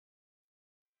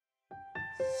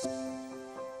Hey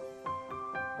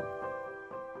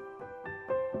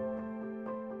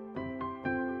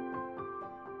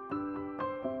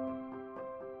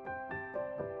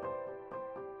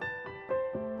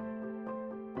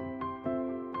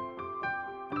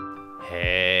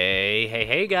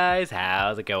guys,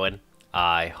 how's it going?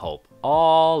 I hope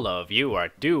all of you are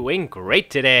doing great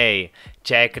today.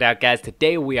 Check it out guys,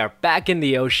 today we are back in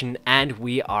the ocean and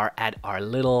we are at our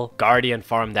little guardian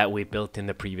farm that we built in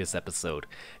the previous episode.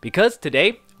 Because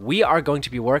today we are going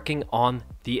to be working on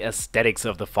the aesthetics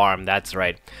of the farm, that's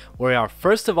right. We are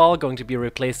first of all going to be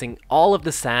replacing all of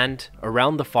the sand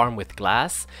around the farm with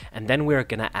glass, and then we're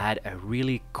gonna add a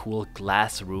really cool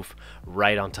glass roof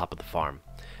right on top of the farm.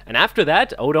 And after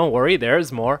that, oh don't worry,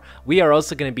 there's more. We are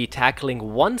also going to be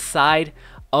tackling one side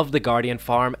of the Guardian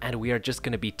farm and we are just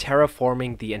going to be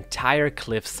terraforming the entire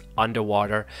cliffs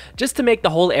underwater just to make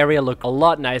the whole area look a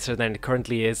lot nicer than it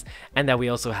currently is, and that we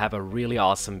also have a really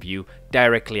awesome view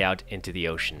directly out into the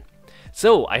ocean.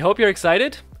 So I hope you're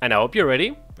excited and I hope you're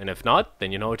ready, and if not,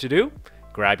 then you know what to do.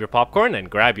 Grab your popcorn and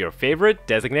grab your favorite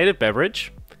designated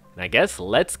beverage, and I guess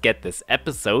let's get this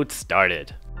episode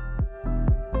started.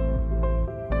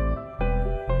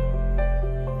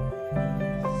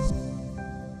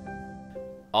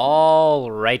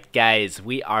 Alright guys,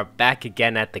 we are back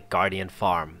again at the Guardian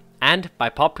farm. And by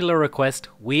popular request,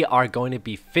 we are going to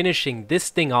be finishing this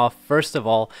thing off first of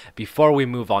all before we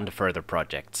move on to further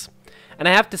projects. And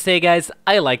I have to say guys,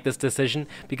 I like this decision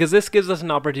because this gives us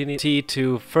an opportunity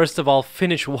to first of all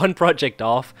finish one project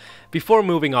off before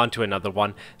moving on to another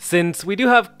one, since we do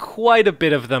have quite a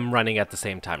bit of them running at the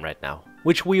same time right now,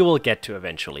 which we will get to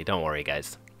eventually, don't worry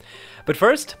guys. But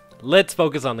first, let's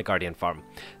focus on the Guardian farm.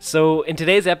 So in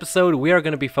today's episode, we are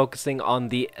going to be focusing on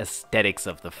the aesthetics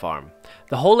of the farm.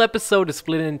 The whole episode is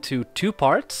split into two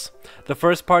parts. The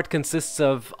first part consists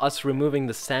of us removing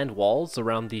the sand walls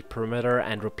around the perimeter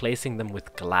and replacing them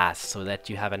with glass so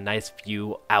that you have a nice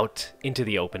view out into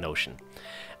the open ocean.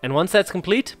 And once that's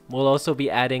complete, we'll also be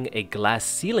adding a glass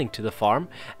ceiling to the farm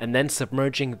and then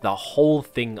submerging the whole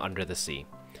thing under the sea.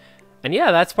 And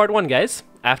yeah, that's part one guys.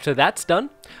 After that's done,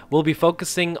 we'll be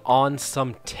focusing on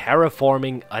some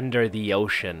terraforming under the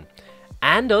ocean.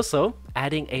 And also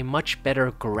adding a much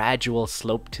better gradual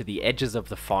slope to the edges of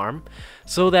the farm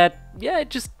so that, yeah,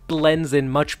 it just blends in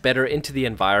much better into the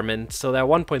environment, so that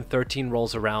 1.13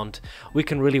 rolls around, we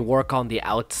can really work on the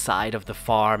outside of the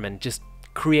farm and just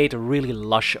create a really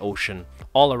lush ocean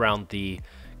all around the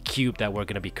cube that we're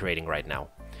going to be creating right now.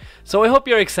 So I hope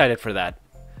you're excited for that.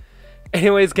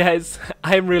 Anyways guys,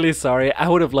 I'm really sorry, I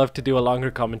would have loved to do a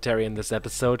longer commentary in this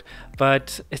episode,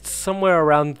 but it's somewhere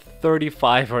around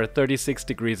 35 or 36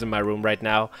 degrees in my room right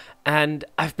now, and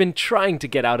I've been trying to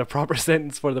get out a proper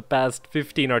sentence for the past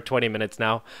 15 or 20 minutes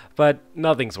now, but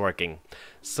nothing's working.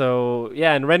 So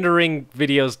yeah, and rendering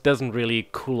videos doesn't really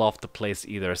cool off the place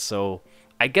either, so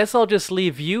I guess I'll just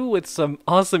leave you with some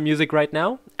awesome music right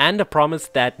now, and a promise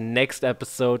that next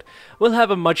episode will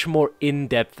have a much more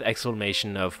in-depth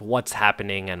explanation of what's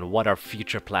happening and what our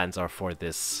future plans are for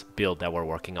this build that we're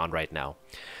working on right now.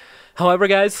 However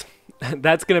guys,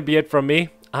 that's gonna be it from me.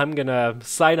 I'm gonna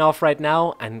sign off right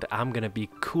now and I'm gonna be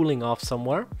cooling off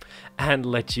somewhere and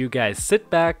let you guys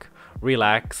sit back,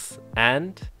 relax,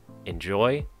 and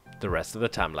enjoy the rest of the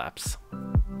time lapse.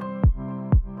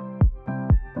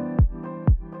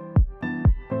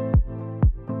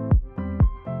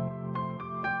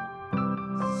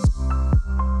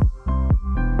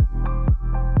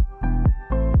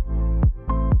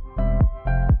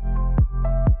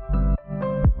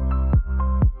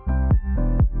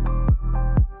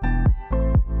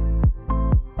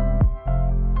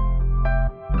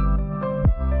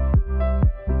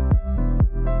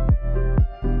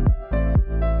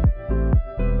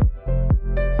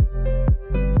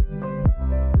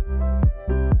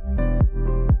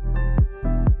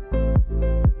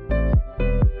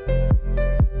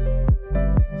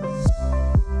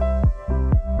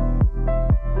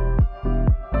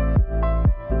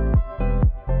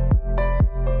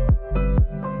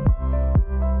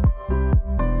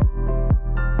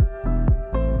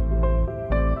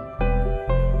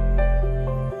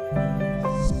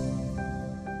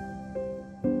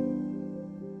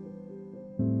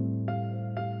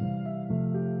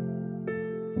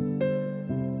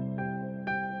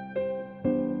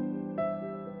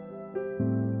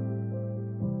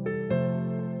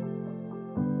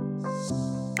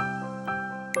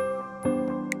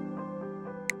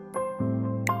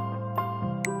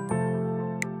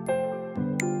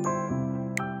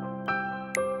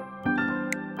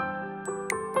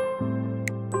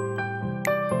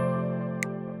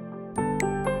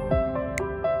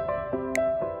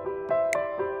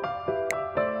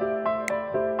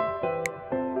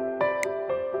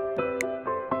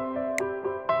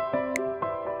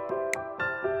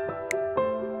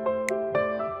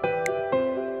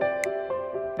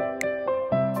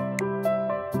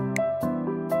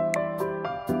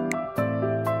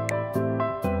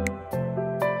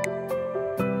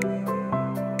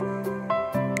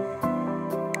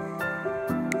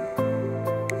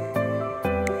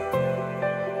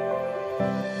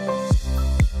 you.